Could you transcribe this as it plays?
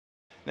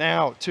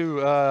Now,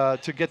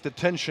 to get the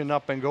tension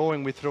up and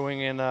going, we're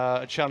throwing in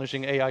a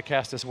challenging AI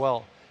cast as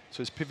well.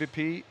 So it's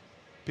PvP,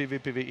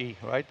 PvPvE,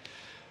 right?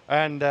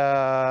 And Say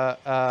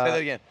that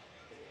again.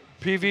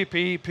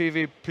 PvP,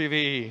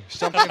 PvPvE,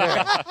 something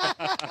there.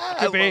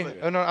 Could be.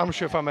 No, I'm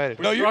sure if I made it.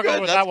 No, you're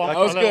good. With that one. That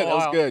was good. That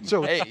was good.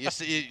 So, Hey,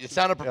 you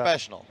sounded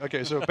professional.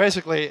 okay, so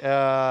basically,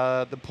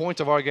 the point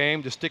of our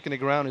game, the stick in the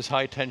ground, is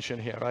high tension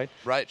here, right?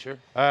 Right, sure.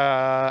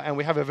 And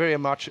we have a very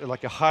much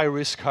like a high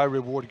risk, high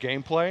reward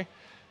gameplay.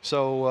 So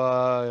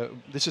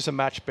this is a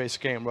match-based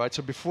game, right?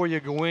 So before you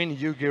go in,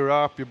 you gear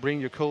up, you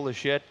bring your coolest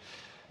shit,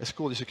 as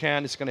cool as you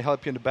can. It's going to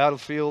help you in the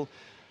battlefield.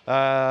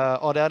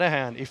 On the other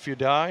hand, if you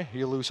die,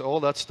 you lose all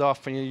that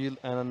stuff and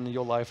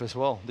your life as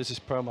well. This is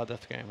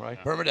permadeath game, right?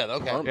 Permadeath,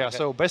 okay. Yeah,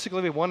 so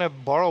basically we want to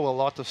borrow a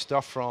lot of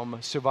stuff from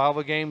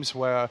survival games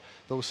where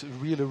those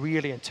really,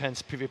 really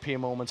intense PvP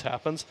moments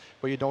happens,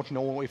 where you don't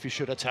know if you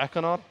should attack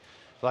or not.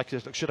 Like,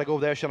 should I go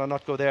there? Should I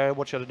not go there?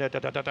 What should I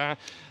do?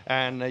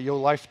 And your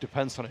life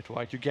depends on it,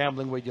 right? You're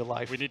gambling with your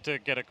life. We need to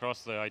get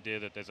across the idea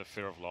that there's a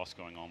fear of loss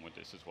going on with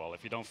this as well.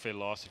 If you don't fear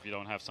loss, if you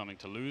don't have something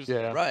to lose,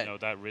 Right. you know,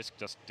 that risk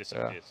just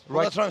disappears. Well,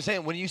 Right. that's what I'm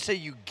saying. When you say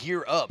you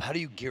gear up, how do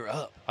you gear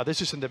up?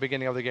 This is in the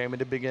beginning of the game. In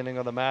the beginning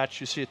of the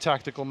match, you see a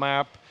tactical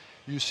map.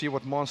 You see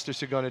what monsters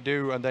you're going to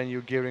do, and then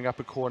you're gearing up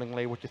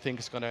accordingly what you think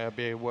is going to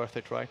be worth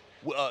it, right?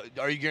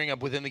 Are you gearing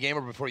up within the game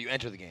or before you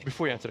enter the game?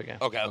 Before you enter the game.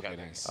 Okay, okay.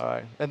 Nice. All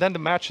right. And then the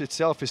match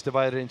itself is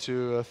divided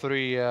into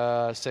three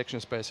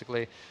sections,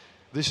 basically.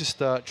 This is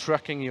the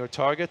tracking your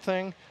target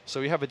thing.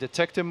 So you have a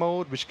detective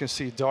mode, which can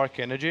see dark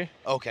energy.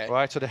 Okay.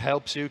 Right, so that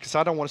helps you, because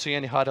I don't want to see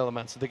any HUD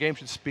elements. The game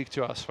should speak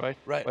to us, right?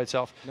 Right. By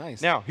itself.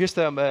 Nice. Now, here's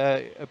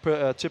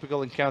the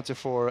typical encounter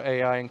for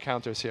AI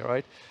encounters here,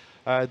 right?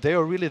 They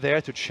are really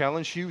there to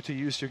challenge you to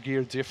use your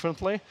gear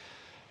differently.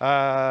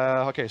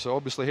 Okay, so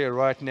obviously here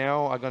right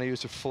now, I'm going to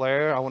use a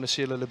flare. I want to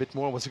see a little bit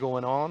more what's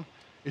going on.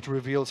 It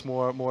reveals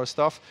more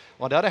stuff.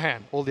 On the other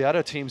hand, all the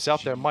other teams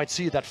out there might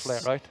see that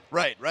flare, right?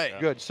 Right, right.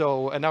 Good.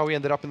 So, and now we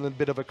ended up in a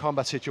bit of a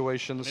combat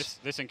situation.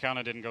 This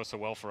encounter didn't go so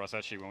well for us,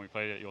 actually, when we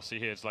played it. You'll see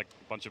here, it's like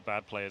a bunch of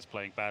bad players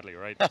playing badly,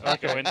 right? So we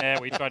go in there,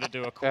 we tried to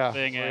do a cool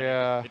thing,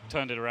 and it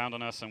turned it around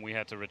on us, and we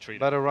had to retreat.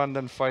 Better run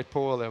than fight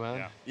poorly, man.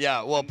 Yeah.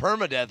 Yeah, well,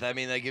 permadeath, I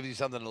mean, that gives you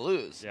something to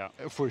lose. Yeah.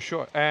 For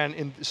sure.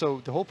 And so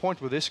the whole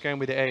point with this game,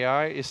 with the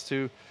AI, is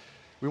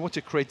we want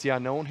to create the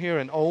unknown here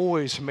and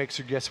always makes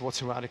you guess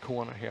what's around the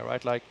corner here,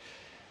 right? Like,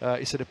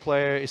 is it a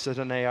player? Is it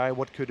an AI?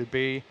 What could it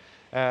be?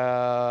 Okay,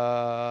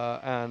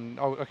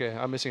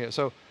 I'm missing it.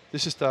 So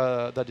this is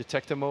the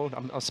detector mode.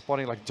 I'm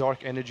spotting like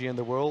dark energy in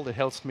the world. It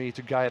helps me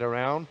to guide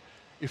around.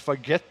 If I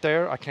get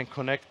there, I can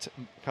connect,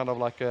 kind of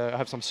like I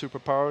have some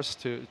superpowers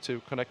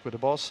to connect with the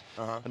boss,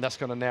 and that's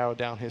going to narrow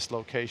down his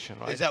location,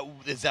 right?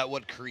 Is that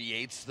what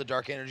creates the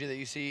dark energy that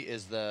you see?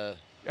 Is the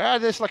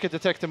there's like a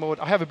detector mode.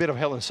 I have a bit of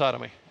hell inside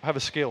of me. I have a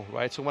skill,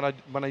 right? So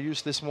when I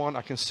use this one,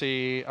 I can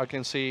see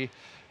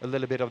a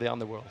little bit of the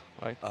underworld,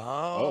 right?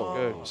 Oh.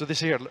 Good. So this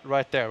here,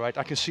 right there, right?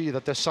 I can see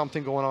that there's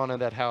something going on in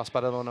that house,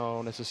 but I don't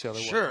know necessarily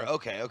what. Sure.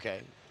 Okay.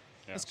 Okay.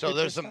 Yeah. So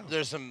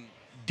there's some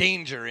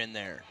danger in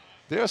there.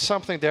 There's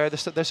something there.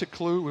 There's a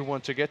clue we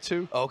want to get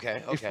to.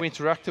 Okay. Okay. If we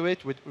interact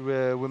with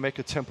it, we make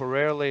a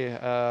temporarily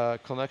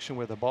connection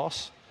with the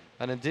boss,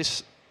 and in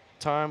this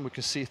time we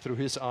can see through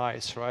his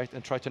eyes, right,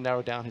 and try to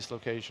narrow down his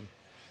location.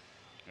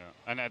 Yeah.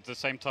 And at the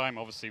same time,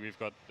 obviously, we've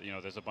got,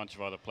 there's a bunch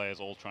of other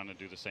players all trying to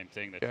do the same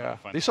thing. Yeah.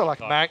 These are like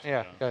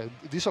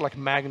these are like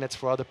magnets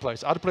for other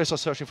players. Other players are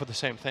searching for the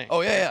same thing.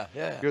 Oh yeah.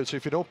 Good. So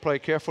if you don't play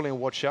carefully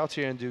and watch out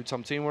here and do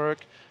some teamwork,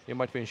 you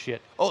might be in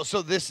shit. Oh,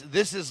 so this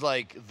is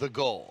like the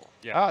goal.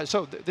 Yeah.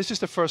 So this is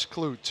the first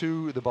clue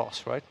to the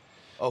boss, right?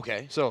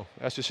 Okay. So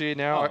as you see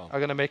now,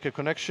 I'm gonna make a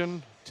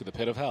connection to the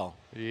pit of hell.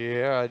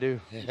 Yeah, I do.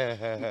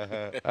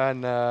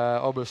 And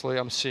obviously,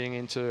 I'm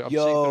seeing through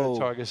the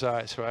target's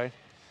eyes, right?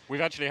 We've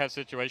actually had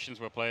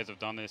situations where players have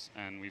done this,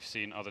 and we've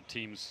seen other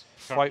teams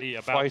fighting.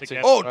 about to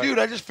get. Oh, dude,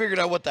 I just figured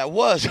out what that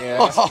was. Yeah,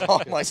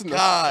 oh my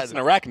God! It's an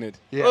arachnid.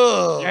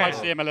 Yeah. You might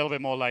see him a little bit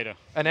more later.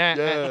 And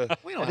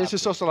this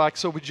is also like,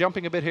 so we're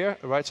jumping a bit here,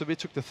 right? So we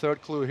took the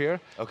third clue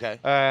here. Okay.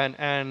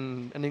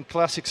 And in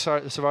classic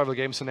survival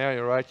game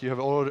scenario, right? You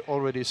have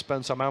already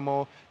spent some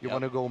ammo. You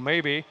want to go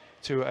maybe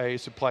to a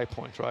supply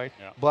point, right?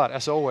 Yeah. But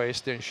as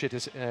always, they're in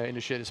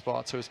the shitty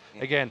spot. So it's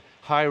again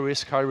high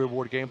risk, high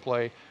reward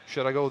gameplay.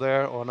 Should I go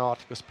there or not?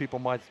 Because people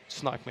might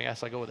snipe me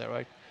as I go there,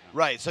 right?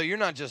 Right. So you're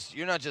not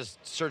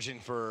just searching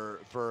for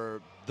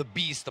the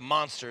beast, the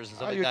monsters, and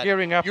stuff like you're that.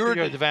 gearing up to your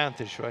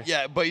advantage, right?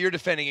 Yeah, but you're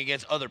defending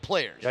against other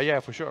players. Yeah,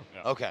 for sure.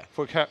 Yeah. Okay.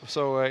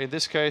 So in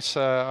this case,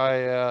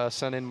 I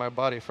send in my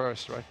body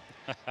first, right?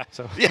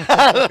 So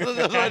Yeah.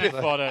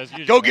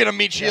 Go get a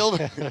meat shield.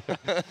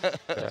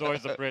 It's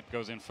always the Brit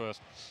goes in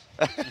first.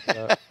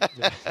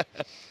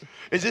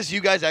 Is this you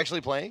guys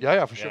actually playing?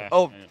 Yeah, for sure. Yeah.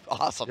 Oh,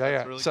 awesome. Yeah,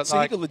 That's really So, So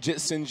he could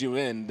legit send you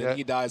in, then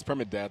he dies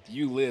permadeath.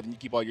 You live and you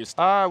keep all your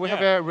stuff. we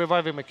have a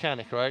reviving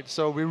mechanic, right?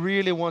 So we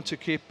really want to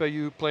keep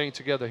you playing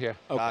together here.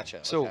 Gotcha.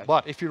 So, okay.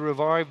 but if you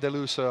revive, they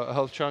lose a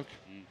health chunk.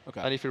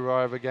 Okay. And if you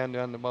revive again,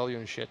 then well, you're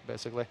in shit,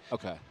 basically.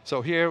 Okay.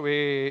 So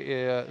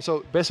here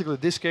so basically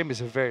this game is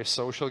a very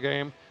social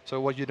game.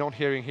 So what you don't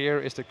hear in here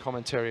is the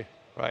commentary,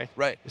 right?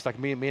 Right. It's like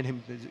me and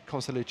him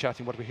constantly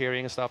chatting what we're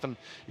hearing and stuff. And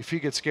if he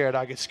gets scared,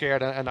 I get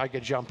scared, and I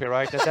get jumpy,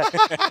 right? That's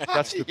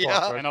the part,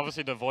 right? And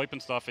obviously the VoIP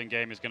and stuff in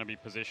game is going to be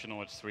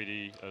positional. It's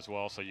 3D as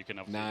well, so you can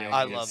obviously. Nice.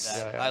 I love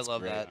that. Yeah, I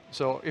love that.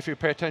 So if you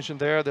pay attention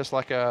there, there's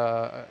like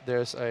a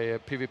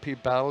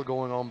PvP battle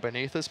going on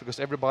beneath us because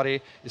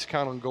everybody is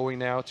kind of going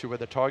now to where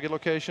the target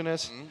location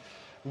is.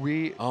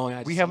 We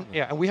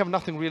have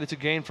nothing really to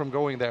gain from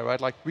going there, right?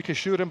 Like we can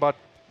shoot them, but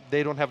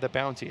they don't have the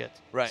bounty yet.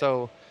 Right.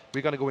 So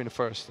we're gonna go in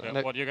first.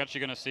 Yeah, what you're actually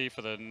going to see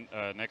for the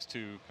next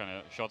two kind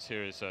of shots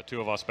here is two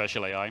of our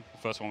special AI. The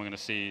first one we're going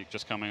to see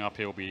just coming up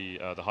here will be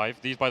the Hive.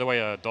 These, by the way,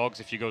 are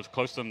dogs. If you go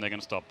close to them, they're going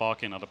to start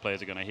barking. Other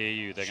players are going to hear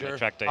you. They're going to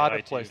attract AI other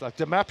to players, you. like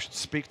the map should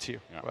speak to you,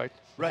 right?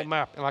 Right. The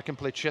map, and I can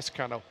play chess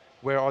kind of.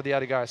 Where are the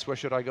other guys? Where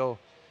should I go?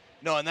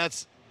 No, and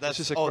that's this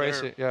is a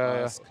crazy.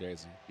 That's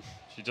crazy.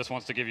 She just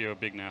wants to give you a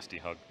big nasty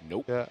hug.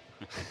 Nope. Yeah.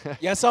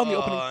 Yeah, I saw in the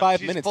opening 5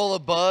 she's minutes. full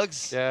of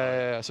bugs.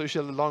 Yeah. So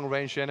she's a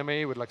long-range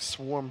enemy with like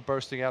swarm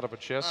bursting out of her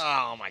chest.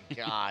 Oh my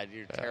God,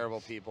 you're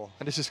terrible people.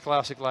 And this is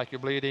classic, like you're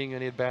bleeding, you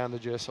need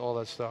bandages, all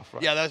that stuff,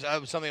 right? Yeah, that's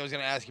something I was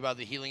going to ask you about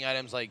the healing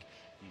items. Like,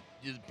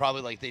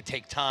 probably like they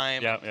take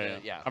time.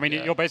 Yeah. I mean,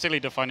 you're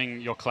basically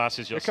defining your class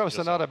as your. Here comes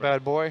another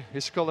bad boy.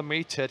 He's called a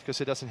meathead because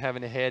he doesn't have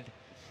any head.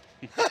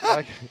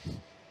 Like,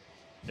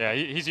 yeah,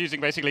 he's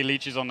using basically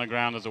leeches on the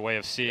ground as a way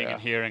of seeing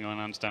and hearing and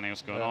understanding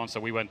what's going on.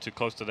 So we went too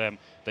close to them.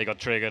 They got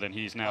triggered, and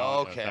he's now.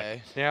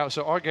 Okay. Yeah,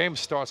 so our game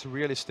starts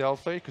really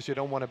stealthy because you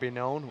don't want to be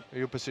known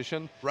your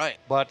position. Right.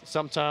 But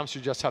sometimes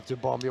you just have to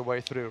bomb your way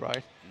through,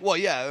 right? Well,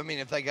 yeah. I mean,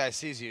 if that guy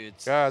sees you,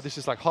 it's. Yeah, this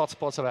is like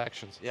hotspots of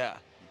actions. Yeah.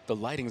 The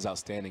lighting is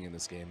outstanding in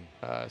this game.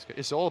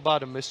 It's all about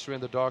the mystery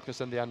and the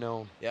darkness and the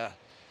unknown. Yeah.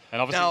 And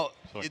obviously, now,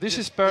 this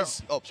is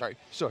oh, sorry.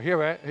 So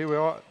here we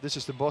are. This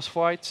is the boss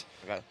fight.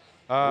 Okay.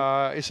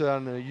 It's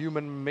a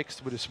human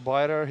mixed with a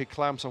spider. He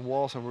climbs on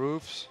walls and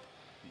roofs.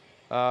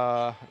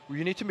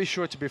 You need to be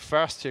sure to be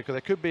fast here because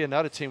there could be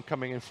another team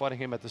coming in fighting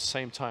him at the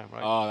same time,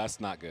 right? Oh, that's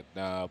not good.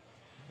 Yeah.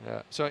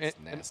 So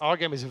our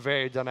game is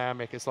very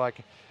dynamic. It's like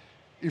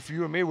if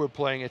you and me were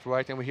playing it,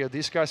 right, and we hear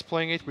these guys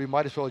playing it, we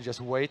might as well just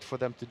wait for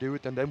them to do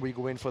it, and then we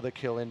go in for the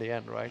kill in the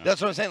end, right?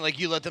 That's what I'm saying. Like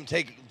you let them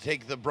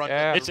take the brunt.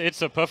 Yeah.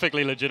 It's a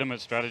perfectly legitimate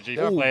strategy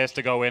for players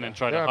to go in and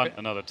try to hunt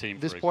another team.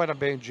 At this point, I'm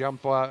being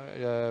jumped.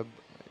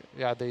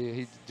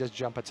 He just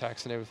jump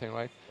attacks and everything,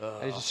 right?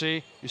 And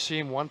you see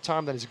him one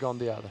time, then he's gone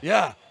the other.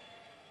 Yeah.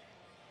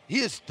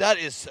 That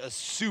is a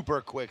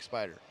super quick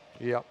spider.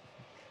 Yep.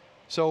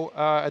 So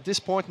at this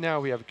point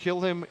now, we have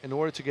killed him. In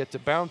order to get the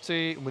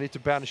bounty, we need to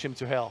banish him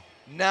to hell.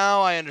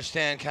 Now I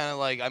understand, kind of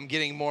like I'm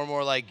getting more and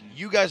more like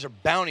you guys are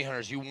bounty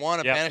hunters. You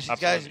want to banish these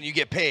guys and you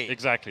get paid.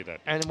 Exactly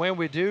that. And when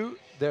we do,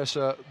 there's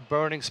a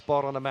burning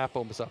spot on the map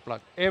opens up.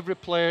 Like every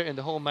player in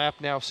the whole map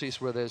now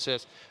sees where this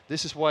is.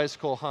 This is why it's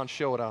called Hunt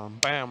Showdown.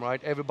 Bam,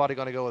 right? Everybody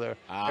gonna go there.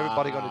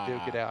 Everybody gonna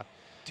duke it out.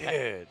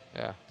 Dude,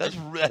 yeah,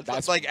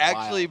 that's like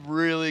actually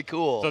really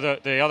cool. So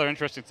the other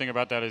interesting thing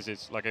about that is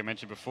it's like I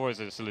mentioned before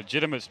is it's a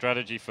legitimate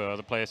strategy for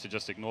other players to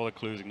just ignore the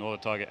clues, ignore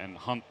the target, and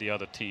hunt the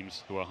other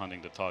teams who are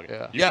hunting the target.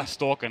 Yeah. You can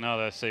stalk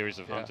another series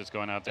of hunters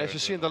going out there. As you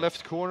see in the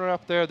left corner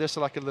up there, there's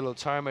like a little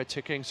timer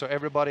ticking, so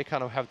everybody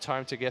kind of have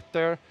time to get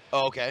there.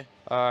 Oh, okay.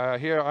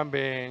 Here I'm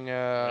being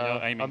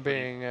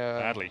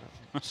badly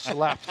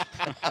slapped.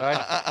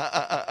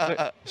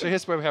 Right? So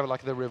here's where we have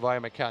like the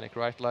revive mechanic,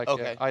 right? Like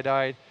I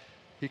died.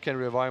 He can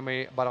revive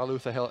me, but I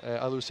lose the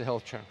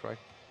health chunk, right?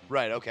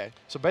 Right, okay.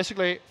 So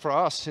basically, for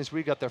us, since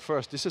we got there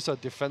first, this is a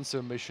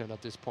defensive mission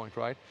at this point,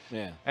 right?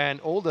 Yeah. And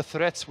all the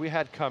threats we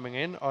had coming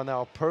in are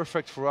now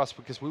perfect for us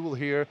because we will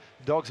hear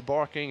dogs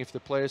barking if the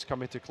players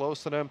come in too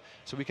close to them.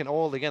 So we can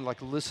all, again,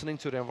 like listening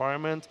to the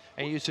environment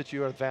and use it to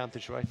your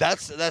advantage, right?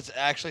 That's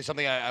actually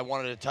something I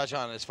wanted to touch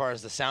on as far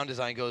as the sound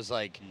design goes.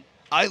 Like,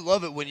 I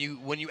love it when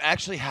you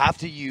actually have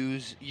to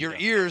use your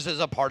ears as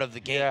a part of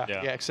the game.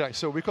 Yeah, exactly.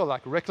 So we call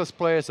like reckless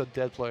players or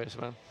dead players,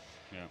 man.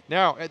 Yeah.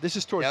 Now this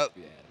is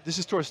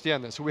towards the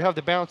end. So we have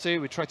the bounty.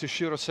 We try to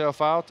shoot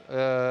ourselves out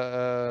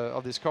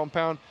of this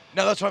compound.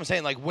 No, that's what I'm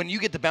saying. Like when you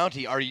get the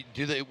bounty,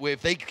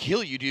 if they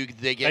kill you, do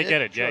they get it? They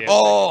get it. Yeah.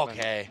 Oh,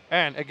 okay.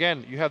 And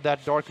again, you have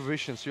that dark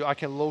vision, so I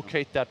can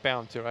locate that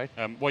bounty, right?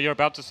 What you're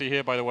about to see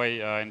here, by the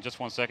way, in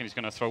just 1 second, he's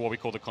going to throw what we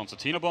call the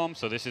concertina bomb.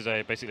 So this is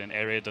basically an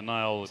area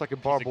denial. It's like a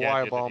barbed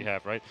wire bomb. That you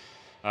have, right?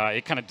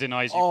 It kind of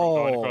denies you from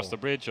going across the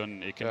bridge,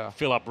 and it can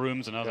fill up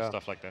rooms and other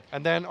stuff like that.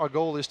 And then our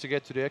goal is to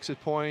get to the exit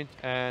point,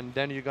 and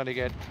then you're going to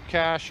get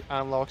cash,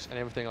 unlocks, and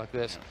everything like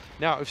this.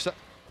 Yeah.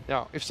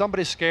 Now, if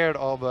somebody's scared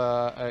of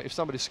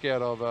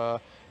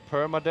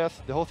permadeath,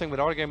 the whole thing with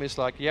our game is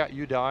like, yeah,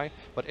 you die,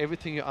 but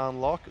everything you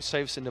unlock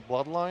saves in the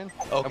bloodline.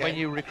 Okay. And when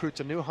you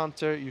recruit a new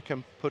hunter, you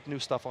can put new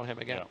stuff on him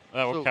again. Yeah,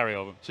 that will carry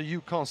over. So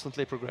you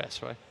constantly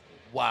progress, right?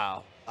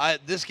 Wow.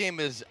 This game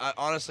is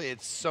honestly,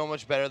 it's so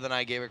much better than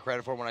I gave it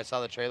credit for when I saw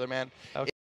the trailer, man. Okay.